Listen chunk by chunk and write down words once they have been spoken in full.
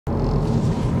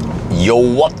Yo,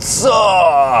 what's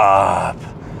up?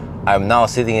 I'm now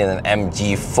sitting in an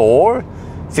MG4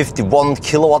 51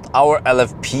 kilowatt hour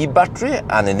LFP battery,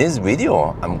 and in this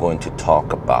video I'm going to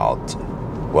talk about,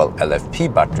 well,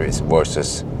 LFP batteries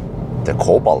versus the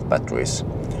cobalt batteries.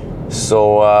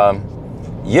 So I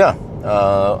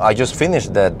just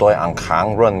finished the Doi An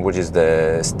Khang run, which is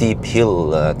the steep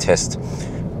hill test,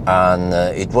 and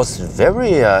it was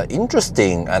very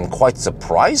interesting and quite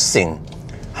surprising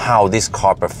how this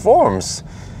car performs.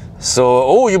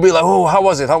 So, you'll be like, oh, how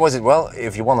was it? Well,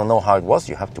 if you want to know how it was,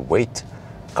 you have to wait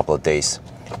a couple of days,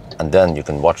 and then you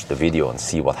can watch the video and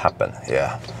see what happened.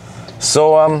 Yeah.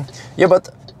 So,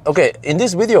 okay, in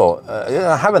this video,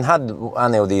 I haven't had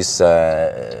any of these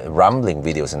rambling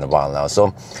videos in a while now.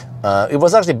 So, it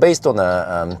was actually based on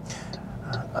a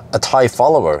Thai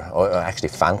follower, or actually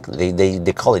fan.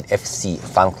 They call it FC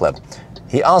fan club.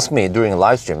 He asked me during a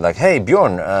live stream, like, hey,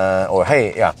 Bjørn,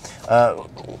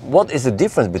 what is the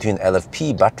difference between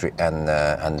LFP battery and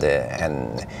the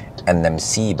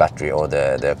NMC battery, or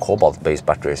the cobalt-based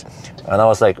batteries? And I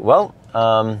was like, well,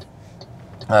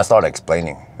 I started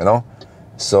explaining, you know.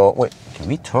 So, wait, can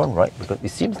we turn right? Because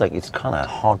it seems like it's kind of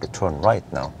hard to turn right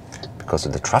now because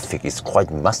of the traffic. It's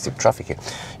quite massive traffic here.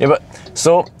 Yeah, but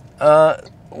so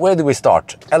where do we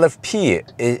start? LFP,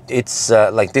 it's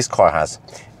like this car has.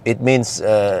 It means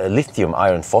lithium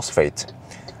iron phosphate.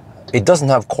 It doesn't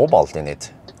have cobalt in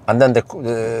it. And then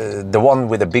the one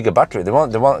with the bigger battery,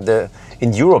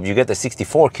 in Europe you get a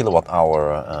 64 kilowatt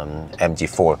hour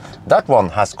MG4. That one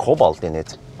has cobalt in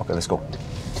it. Okay, let's go.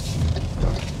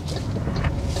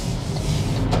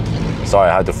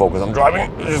 Sorry, I had to focus on driving.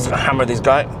 Just hammer this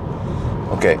guy.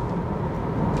 Okay.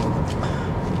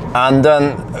 And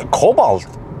then cobalt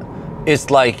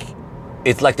is like,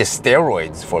 it's like the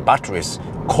steroids for batteries.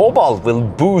 Cobalt will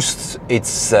boost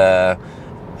its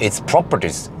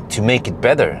properties to make it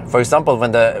better. For example,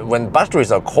 when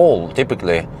batteries are cold,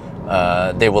 typically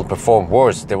they will perform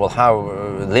worse. They will have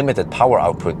limited power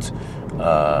output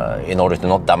in order to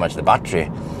not damage the battery,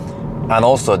 and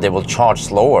also they will charge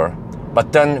slower.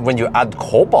 But then when you add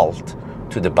cobalt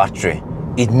to the battery,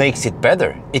 it makes it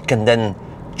better. It can then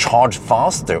charge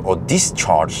faster or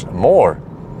discharge more.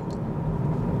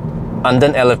 And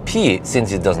then LFP,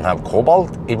 since it doesn't have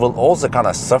cobalt, it will also kind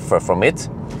of suffer from it.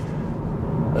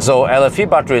 So LFP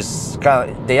batteries,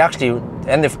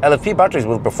 LFP batteries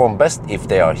will perform best if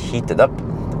they are heated up.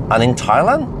 And in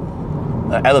Thailand,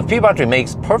 LFP battery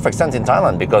makes perfect sense in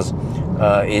Thailand because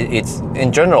it's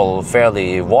in general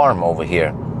fairly warm over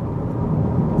here.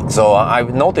 So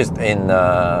I've noticed in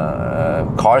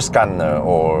car scanner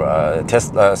or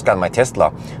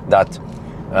ScanMyTesla that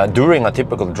during a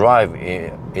typical drive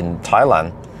in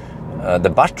Thailand, the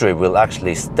battery will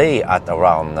actually stay at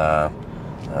around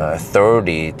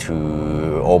 30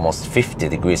 to almost 50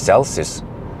 degrees Celsius.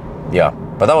 Yeah,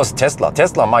 but that was Tesla.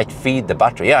 Tesla might feed the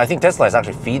battery. Yeah, I think Tesla is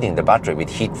actually feeding the battery with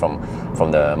heat from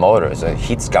the motor. So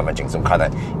heat scavenging, some kind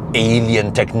of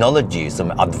alien technology,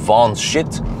 some advanced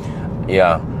shit.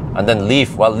 Yeah, and then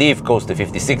Leaf goes to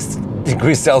 56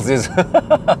 degrees Celsius.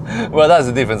 Well, that's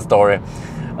a different story.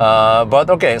 But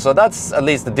okay, so that's at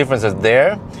least the differences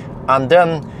there. And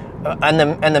then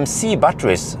NMC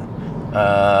batteries,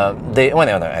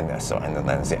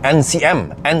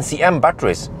 NCM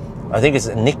batteries, I think it's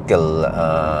nickel,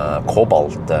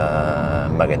 cobalt,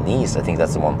 manganese. I think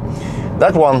that's the one.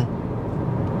 That one,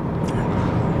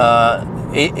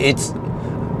 it's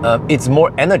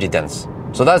more energy dense.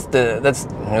 So that's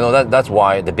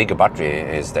why the bigger battery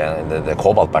is the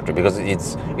cobalt battery, because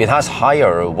it has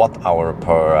higher watt hour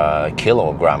per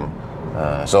kilogram.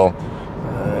 So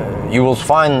you will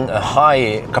find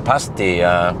high capacity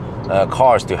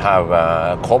cars to have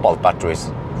cobalt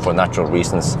batteries for natural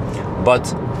reasons.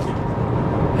 But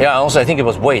yeah, also I think it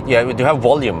was weight. Yeah, we do have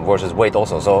volume versus weight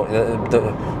also. So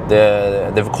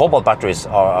the cobalt batteries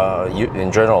are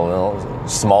in general,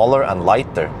 smaller and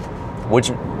lighter, which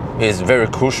is very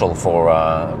crucial for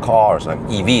cars like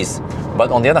EVs.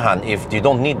 But on the other hand, if you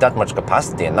don't need that much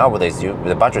capacity, and nowadays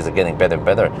the batteries are getting better and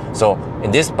better. So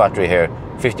in this battery here,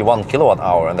 51 kilowatt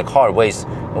hour, and the car weighs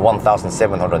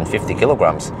 1,750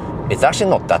 kilograms, it's actually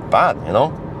not that bad, you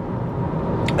know.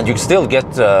 And you still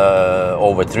get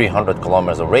over 300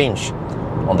 kilometers of range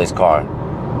on this car.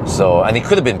 So, and it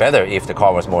could have been better if the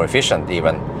car was more efficient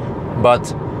even.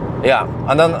 But yeah,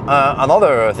 and then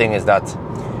another thing is that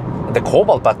the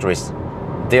cobalt batteries,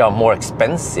 they are more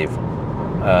expensive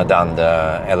than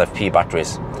the LFP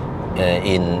batteries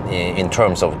in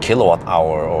terms of kilowatt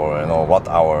hour or watt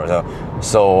hour.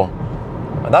 So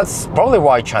That's probably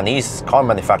why Chinese car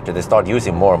manufacturers, they start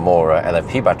using more and more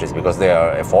LFP batteries, because they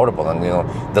are affordable, and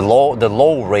the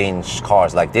low range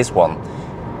cars like this one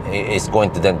is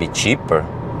going to then be cheaper.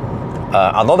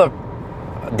 Another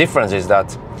difference is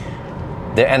that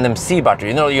the NMC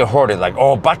battery, you heard it like,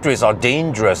 oh, batteries are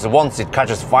dangerous. Once it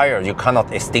catches fire, you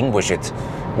cannot extinguish it,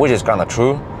 which is kind of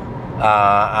true.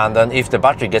 And then if the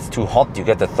battery gets too hot, you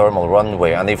get the thermal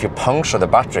runaway. And if you puncture the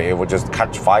battery, it will just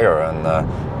catch fire and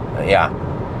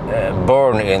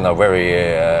burn in a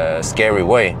very scary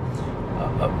way.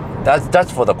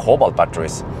 That's for the cobalt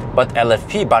batteries. But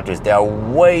LFP batteries, they are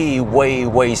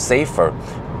way safer.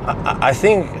 I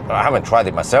think, I haven't tried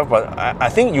it myself, but I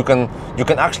think you can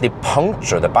actually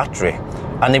puncture the battery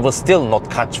and it will still not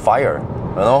catch fire,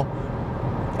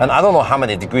 And I don't know how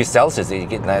many degrees Celsius it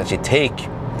can actually take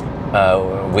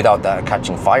without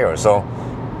catching fire. So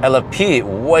LFP,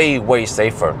 way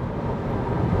safer.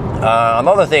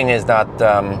 Another thing is that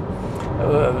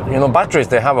batteries,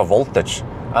 they have a voltage,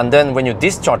 and then when you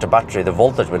discharge the battery, the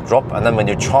voltage will drop, and then when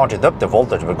you charge it up, the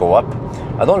voltage will go up.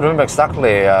 I don't remember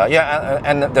exactly.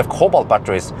 And the cobalt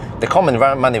batteries, they come in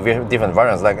many different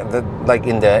variants. Like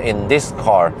in this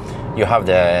car, you have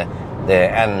the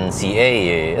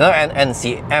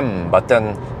NCM, but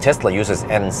then Tesla uses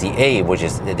NCA, which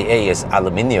is the A is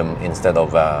aluminium instead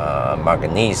of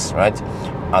manganese, right?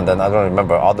 And then I don't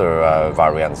remember other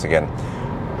variants again.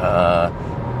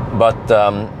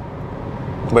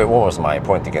 Wait, what was my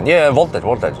point again? Yeah, voltage.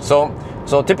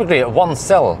 So typically one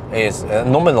cell is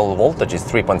nominal voltage is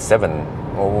 3.7.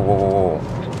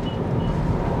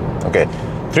 Okay,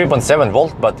 3.7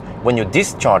 volt. But when you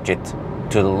discharge it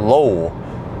to low,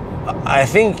 I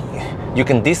think you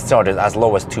can discharge it as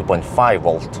low as 2.5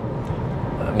 volt.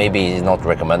 Maybe it's not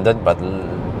recommended, but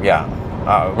yeah,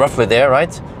 roughly there,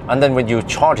 right? And then when you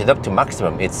charge it up to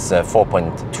maximum, it's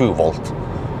 4.2 volt,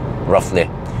 roughly.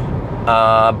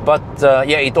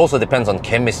 Yeah, it also depends on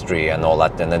chemistry and all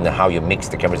that, and then how you mix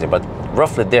the chemistry, but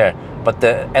roughly there. But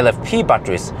the LFP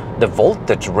batteries, the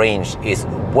voltage range is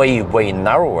way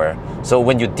narrower. So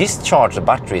when you discharge the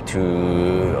battery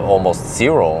to almost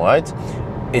zero, right?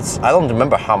 I don't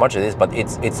remember how much it is, but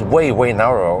it's way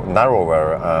narrower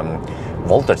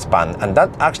voltage span, and that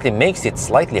actually makes it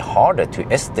slightly harder to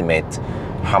estimate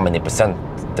how many percent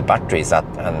the battery is at,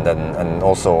 and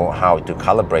also how to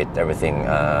calibrate everything,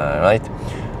 right?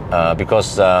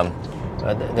 Because I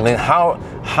mean,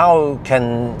 how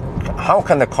can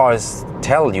the cars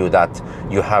tell you that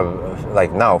you have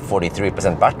like now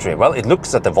 43% battery? Well, it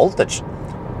looks at the voltage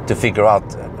to figure out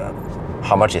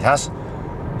how much it has.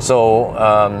 So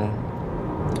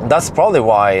that's probably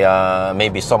why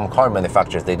maybe some car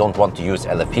manufacturers, they don't want to use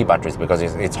LFP batteries, because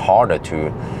it's harder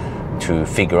to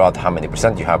figure out how many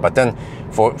percent you have. But then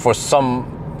for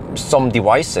some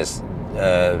devices,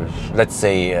 let's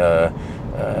say a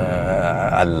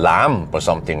lamp or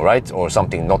something, right, or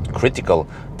something not critical,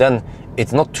 then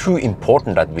it's not too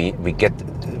important that we get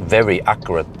very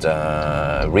accurate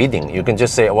reading. You can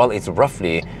just say, well, it's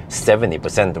roughly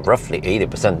 70%, roughly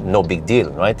 80%, no big deal,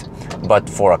 right? But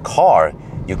for a car,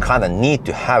 you kind of need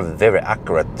to have very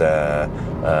accurate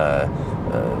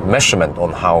measurement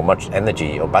on how much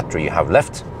energy or battery you have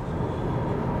left.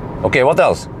 Okay, what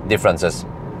else? Differences.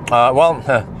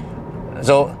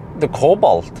 So the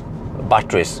cobalt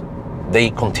batteries, they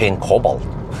contain cobalt.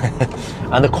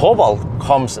 And the cobalt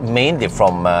comes mainly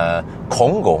from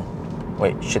Congo.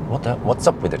 Wait, shit, what's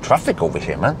up with the traffic over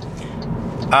here, man?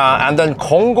 And then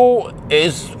Congo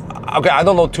is, okay, I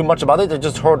don't know too much about it. I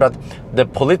just heard that the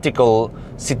political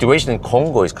situation in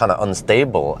Congo is kind of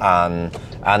unstable, and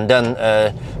then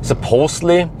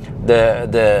supposedly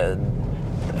the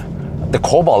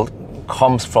cobalt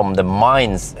comes from the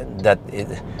mines that it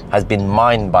has been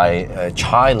mined by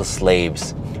child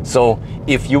slaves. So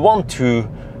if you want to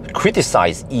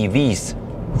criticize EVs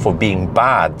for being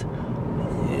bad,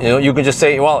 you can just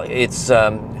say, well, it's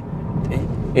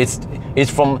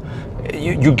from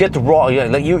you get raw,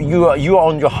 like you are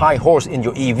on your high horse in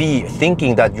your EV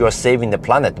thinking that you are saving the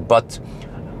planet, but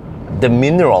the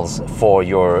minerals for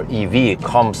your EV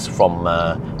comes from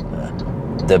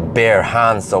the bare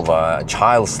hands of a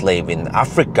child slave in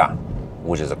Africa,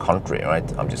 which is a country,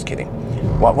 right? I'm just kidding.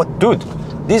 What, dude?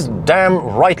 These damn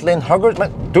right lane huggers,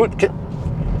 man, dude.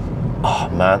 Oh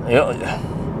man,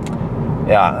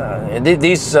 yeah.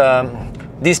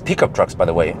 These pickup trucks, by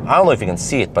the way, I don't know if you can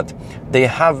see it, but they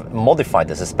have modified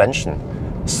the suspension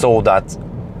so that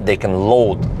they can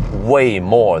load way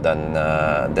more than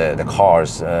the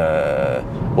car's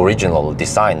original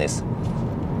design is.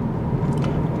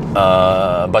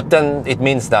 But then it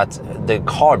means that the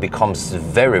car becomes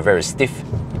very, very stiff,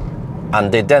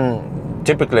 and they then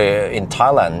typically in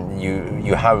Thailand,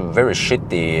 you have very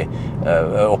shitty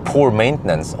or poor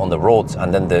maintenance on the roads,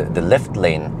 and then the left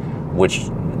lane, which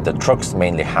the trucks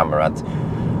mainly hammer at,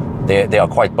 they are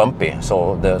quite bumpy.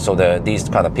 So these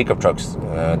kind of pickup trucks,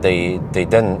 they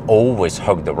then always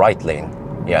hug the right lane.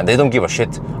 Yeah, and they don't give a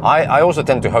shit. I also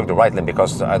tend to hug the right lane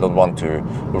because I don't want to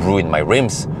ruin my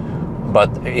rims. But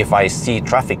if I see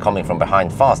traffic coming from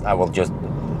behind fast, I will just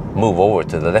move over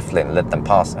to the left lane, let them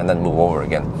pass, and then move over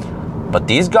again. But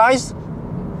these guys,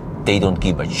 they don't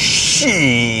give a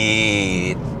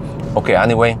shit. Okay,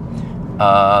 anyway.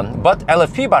 But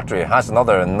LFP battery has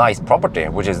another nice property,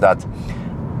 which is that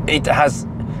it has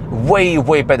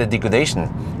way better degradation.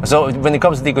 So when it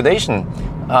comes to degradation,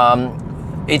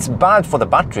 it's bad for the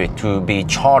battery to be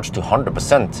charged to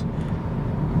 100%,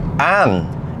 and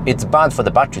it's bad for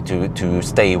the battery to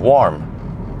stay warm.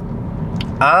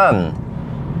 And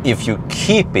if you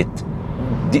keep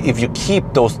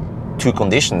those two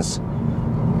conditions,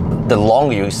 the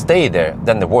longer you stay there,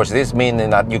 then the worse it is. Meaning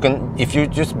that you can, if you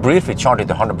just briefly charge it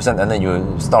to 100% and then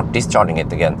you start discharging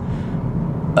it again,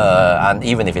 and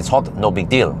even if it's hot, no big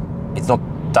deal. It's not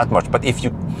that much. But if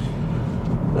you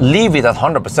leave it at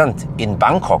 100% in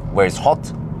Bangkok where it's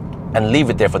hot and leave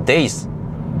it there for days,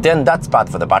 then that's bad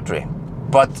for the battery.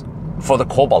 But for the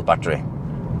cobalt battery,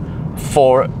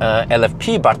 for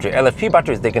LFP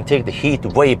batteries, they can take the heat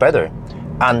way better,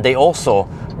 and they also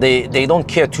they don't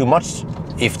care too much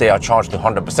if they are charged to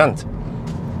 100%.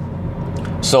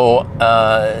 So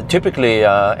typically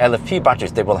LFP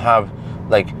batteries, they will have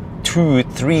like 2,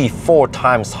 3, 4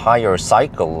 times higher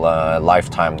cycle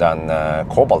lifetime than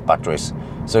cobalt batteries.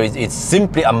 So it's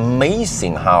simply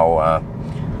amazing how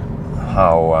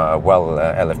well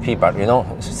LFP battery, you know,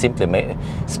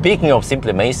 speaking of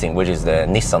simply amazing, which is the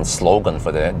Nissan slogan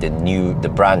for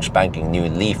the brand spanking new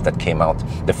Leaf that came out,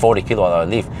 the 40 kilowatt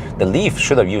Leaf. The Leaf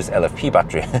should have used LFP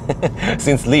battery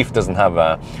since Leaf doesn't have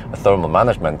a thermal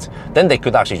management. Then they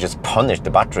could actually just punish the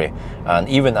battery, and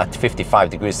even at 55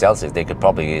 degrees Celsius they could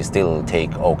probably still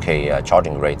take okay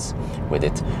charging rates with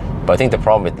it. But I think the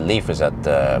problem with Leaf is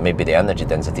that maybe the energy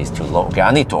density is too low. Okay,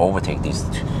 I need to overtake these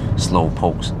slow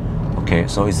pokes. Okay,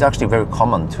 so it's actually very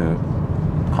common to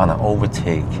kind of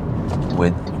overtake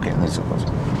with, okay, let's go.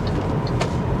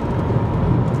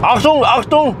 Achtung,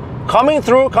 Achtung, coming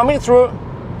through.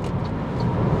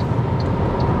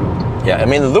 Yeah, I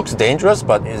mean, it looks dangerous,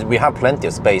 but we have plenty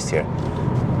of space here.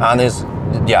 And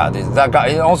that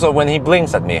guy, also when he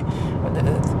blinks at me,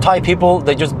 Thai people,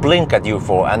 they just blink at you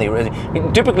for any reason.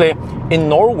 Typically in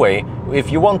Norway,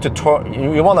 if you want to turn,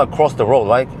 you want to cross the road,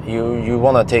 right? You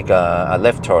want to take a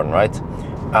left turn, right?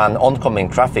 And oncoming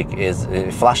traffic is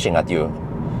flashing at you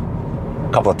a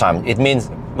couple of times. It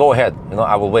means go ahead, you know,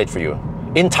 I will wait for you.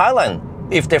 In Thailand,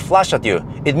 if they flash at you,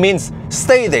 it means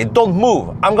stay there, don't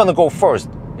move. I'm gonna go first.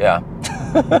 Yeah.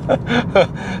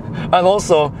 And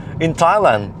also in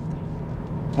Thailand,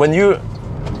 when you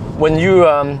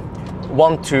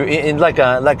want to, in like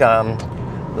a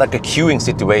queuing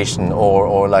situation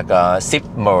or like a SIP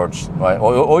merge, right?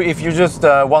 Or if you just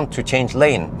want to change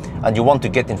lane and you want to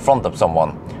get in front of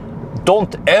someone,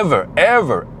 don't ever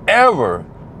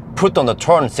put on the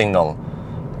turn signal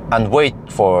and wait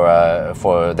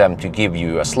for them to give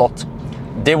you a slot.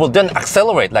 They will then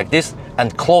accelerate like this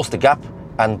and close the gap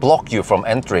and block you from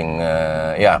entering.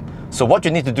 Yeah. So what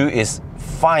you need to do is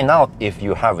find out if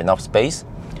you have enough space,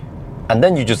 and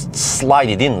then you just slide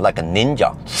it in like a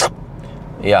ninja.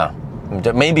 Yeah,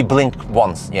 maybe blink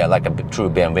once. Yeah, like a true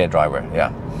BMW driver.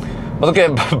 Yeah. But okay,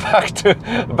 back to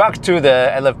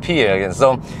the LFP again.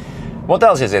 So, what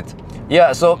else is it?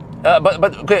 Yeah. So,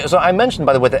 but okay. So I mentioned,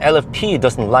 by the way, the LFP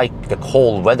doesn't like the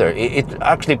cold weather. It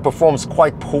actually performs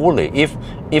quite poorly. If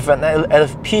an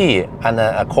LFP and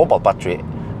a cobalt battery,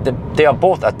 they are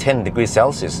both at 10 degrees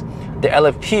Celsius. The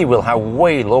LFP will have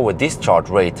way lower discharge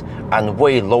rate and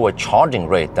way lower charging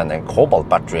rate than a cobalt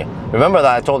battery. Remember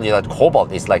that I told you that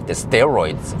cobalt is like the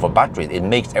steroids for batteries. It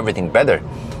makes everything better.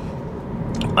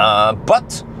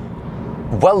 But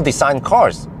well-designed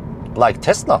cars like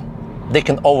Tesla, they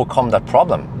can overcome that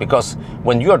problem, because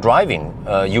when you are driving,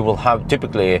 you will have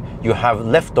typically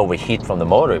leftover heat from the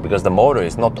motor, because the motor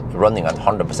is not running at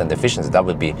 100% efficiency. That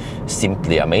would be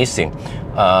simply amazing.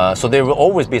 So there will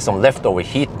always be some leftover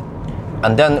heat.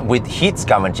 And then with heat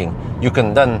scavenging, you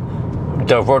can then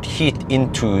divert heat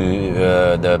into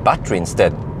the battery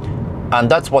instead. And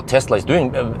that's what Tesla is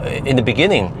doing. In the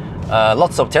beginning,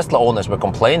 lots of Tesla owners were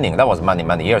complaining, that was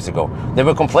many years ago, they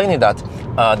were complaining that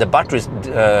the batteries,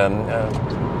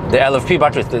 the LFP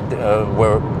batteries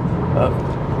were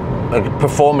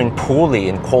performing poorly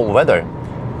in cold weather.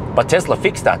 But Tesla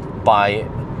fixed that by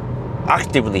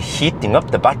actively heating up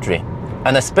the battery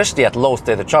And especially at low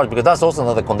state of charge, because that's also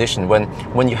another condition.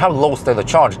 When you have low state of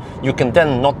charge, you can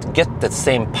then not get the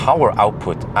same power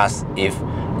output as if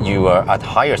you are at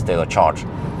higher state of charge.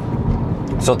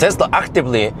 So Tesla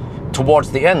actively,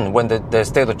 towards the end, when the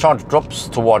state of charge drops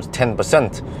towards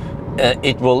 10%,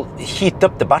 it will heat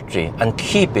up the battery and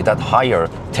keep it at higher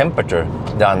temperature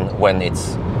than when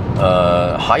it's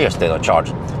higher state of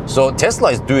charge. So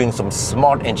Tesla is doing some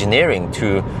smart engineering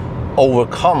to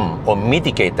overcome or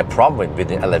mitigate the problem with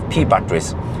the LFP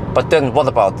batteries. But then what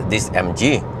about this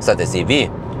MG ZS EV?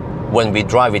 When we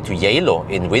drive it to Yalo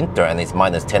in winter and it's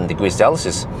minus 10 degrees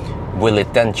Celsius, will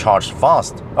it then charge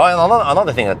fast? Oh,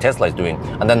 another thing that Tesla is doing,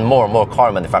 and then more and more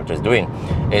car manufacturers doing,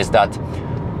 is that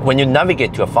when you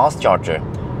navigate to a fast charger,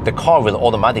 the car will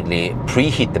automatically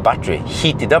preheat the battery,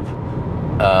 heat it up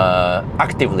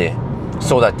actively,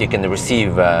 so that you can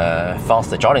receive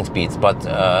faster charging speeds. But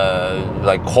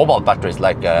like cobalt batteries,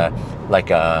 like the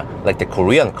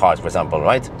Korean cars, for example,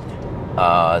 right?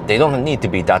 They don't need to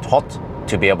be that hot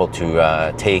to be able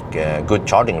to take good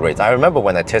charging rates. I remember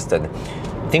when I tested,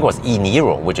 I think it was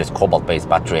e-Niro, which is cobalt-based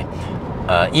battery.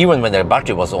 Even when the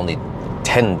battery was only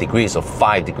 10 degrees or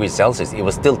 5 degrees Celsius, it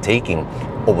was still taking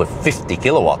over 50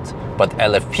 kilowatts. But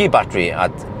LFP battery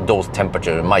at those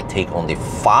temperatures might take only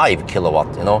 5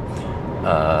 kilowatts, you know.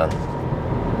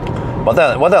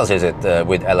 What else is it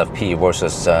with LFP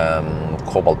versus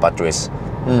cobalt batteries?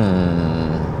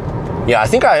 Yeah, I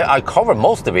think I covered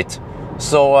most of it.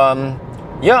 So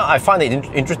yeah, I find it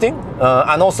interesting.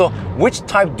 And also, which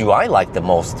type do I like the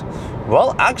most?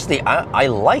 Well, actually, I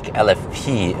like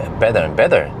LFP better and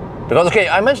better. Because, okay,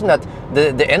 I mentioned that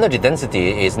the energy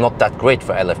density is not that great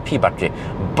for LFP battery.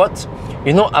 But,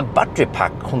 you know, a battery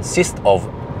pack consists of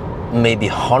maybe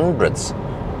hundreds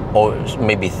or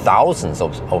maybe thousands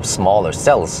of smaller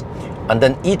cells. And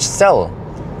then each cell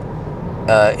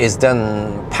is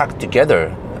then packed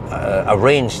together,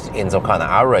 arranged in some kind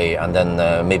of array, and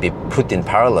then maybe put in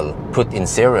parallel, put in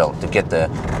serial to get the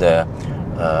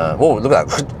whoa, look at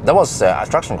that. That was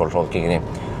traction control kicking in.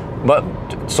 But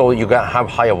so you can have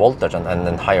higher voltage and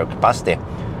then higher capacity.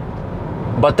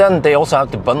 But then they also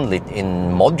have to bundle it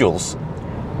in modules,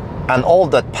 and all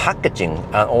that packaging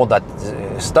and all that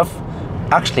stuff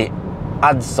actually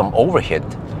adds some overhead,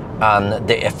 and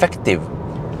the effective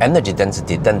energy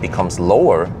density then becomes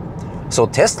lower. So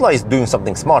Tesla is doing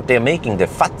something smart. They're making the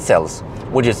fat cells,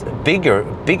 which is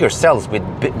bigger cells with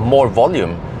more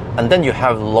volume, and then you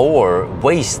have lower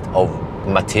waste of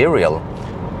material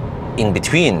in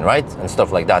between, right, and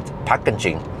stuff like that,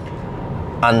 packaging.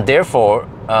 And therefore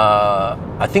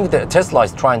I think that Tesla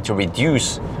is trying to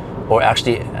reduce, or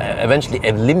actually eventually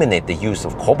eliminate, the use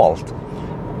of cobalt,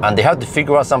 and they have to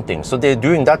figure out something. So they're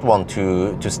doing that one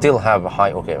to still have a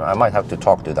high. Okay, I might have to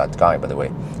talk to that guy, by the way.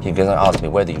 He's gonna ask me,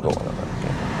 where do you go? Okay.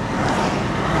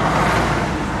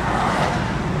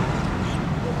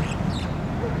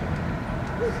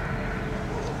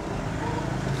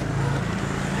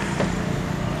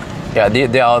 Yeah,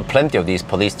 there are plenty of these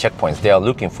police checkpoints. They are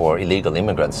looking for illegal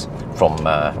immigrants from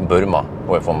Burma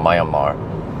or from Myanmar.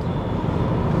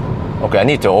 Okay, I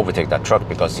need to overtake that truck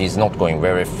because he's not going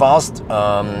very fast.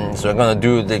 So I'm gonna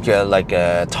do like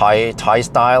a Thai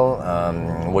style,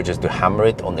 which is to hammer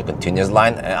it on the continuous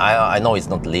line. I know it's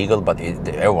not legal, but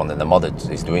everyone in the mother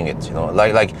is doing it. You know,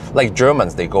 like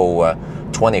Germans, they go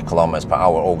 20 kilometers per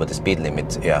hour over the speed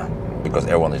limit. Yeah, because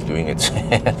everyone is doing it.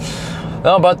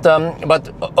 No, but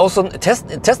also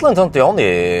Tesla is not the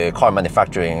only car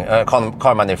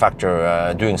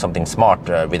manufacturer doing something smart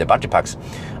with the battery packs.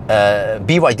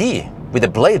 BYD with the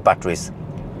blade batteries.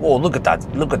 Oh, look at that!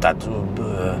 Look at that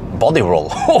body roll.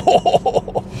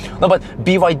 No, but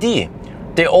BYD,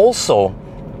 they also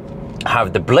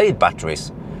have the blade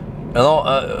batteries. You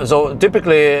know, so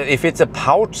typically, if it's a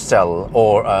pouch cell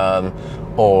or a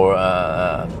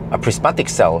prismatic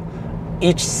cell,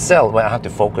 each cell. Well, I have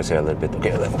to focus here a little bit.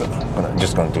 Okay, I'm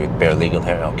just going to do it bare legal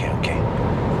here. Okay.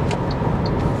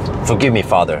 Forgive me,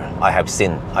 Father. I have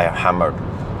sinned. I have hammered.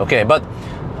 Okay, but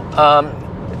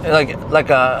like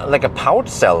a pouch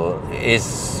cell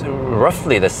is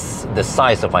roughly the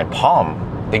size of my palm.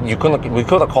 We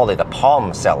could call it a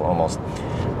palm cell almost.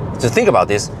 So think about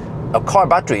this. A car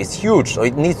battery is huge, so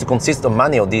it needs to consist of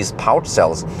many of these pouch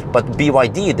cells. But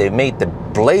BYD, they made the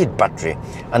blade battery,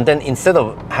 and then instead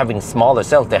of having smaller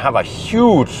cells, they have a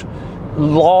huge,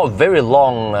 very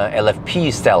long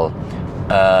LFP cell.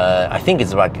 I think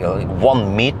it's like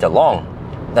 1 meter long.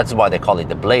 That's why they call it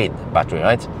the blade battery,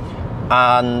 right?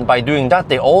 And by doing that,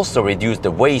 they also reduce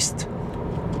the waste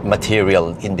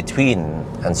material in between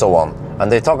and so on. And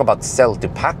they talk about cell to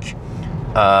pack.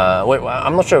 Wait,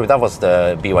 I'm not sure if that was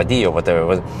the BYD or whatever. It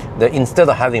was instead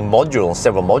of having modules,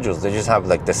 several modules, they just have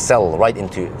like the cell right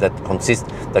into that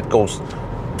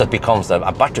becomes a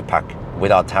battery pack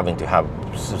without having to have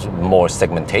more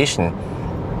segmentation.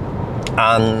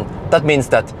 And that means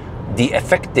that the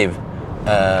effective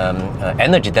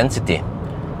energy density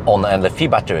on an LFP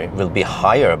battery will be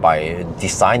higher by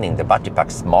designing the battery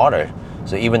pack smarter.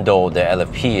 So even though the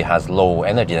LFP has low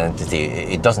energy density,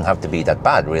 it doesn't have to be that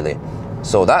bad, really.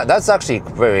 So that's actually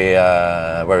very,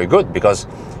 very good, because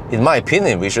in my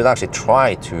opinion, we should actually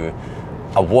try to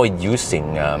avoid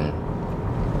using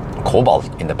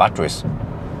cobalt in the batteries,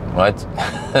 right?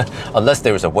 Unless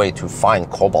there is a way to find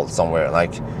cobalt somewhere,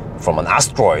 like from an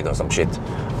asteroid or some shit.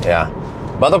 Yeah,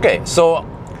 but okay, so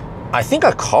I think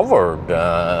I covered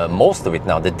most of it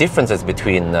now, the differences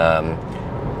between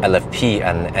LFP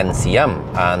and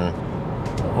NCM. And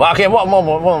well, okay, one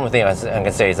more thing I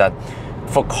can say is that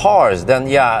for cars, then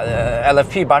yeah,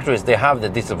 LFP batteries, they have the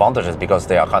disadvantages because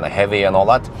they are kind of heavy and all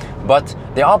that. But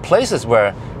there are places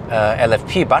where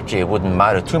LFP battery wouldn't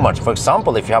matter too much. For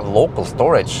example, if you have local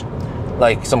storage,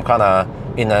 like some kind of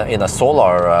in a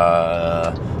solar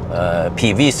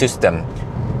PV system,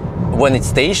 when it's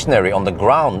stationary on the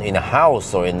ground in a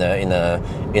house or in a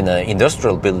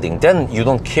industrial building, then you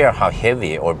don't care how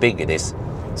heavy or big it is.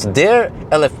 So there,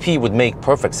 LFP would make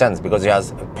perfect sense because it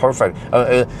has perfect,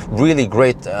 really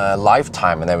great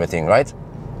lifetime and everything, right?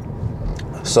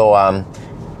 So,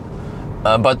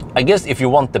 but I guess if you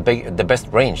want the best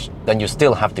range, then you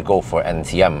still have to go for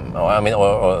NCM.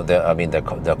 Or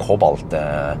the cobalt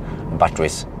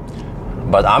batteries.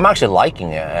 But I'm actually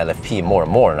liking LFP more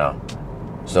and more now.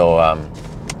 So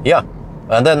yeah,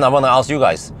 and then I want to ask you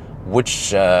guys,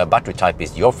 which battery type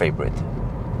is your favorite?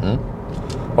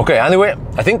 Okay, anyway,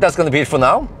 I think that's going to be it for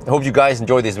now. I hope you guys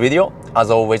enjoyed this video. As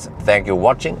always, thank you for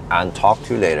watching, and talk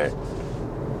to you later.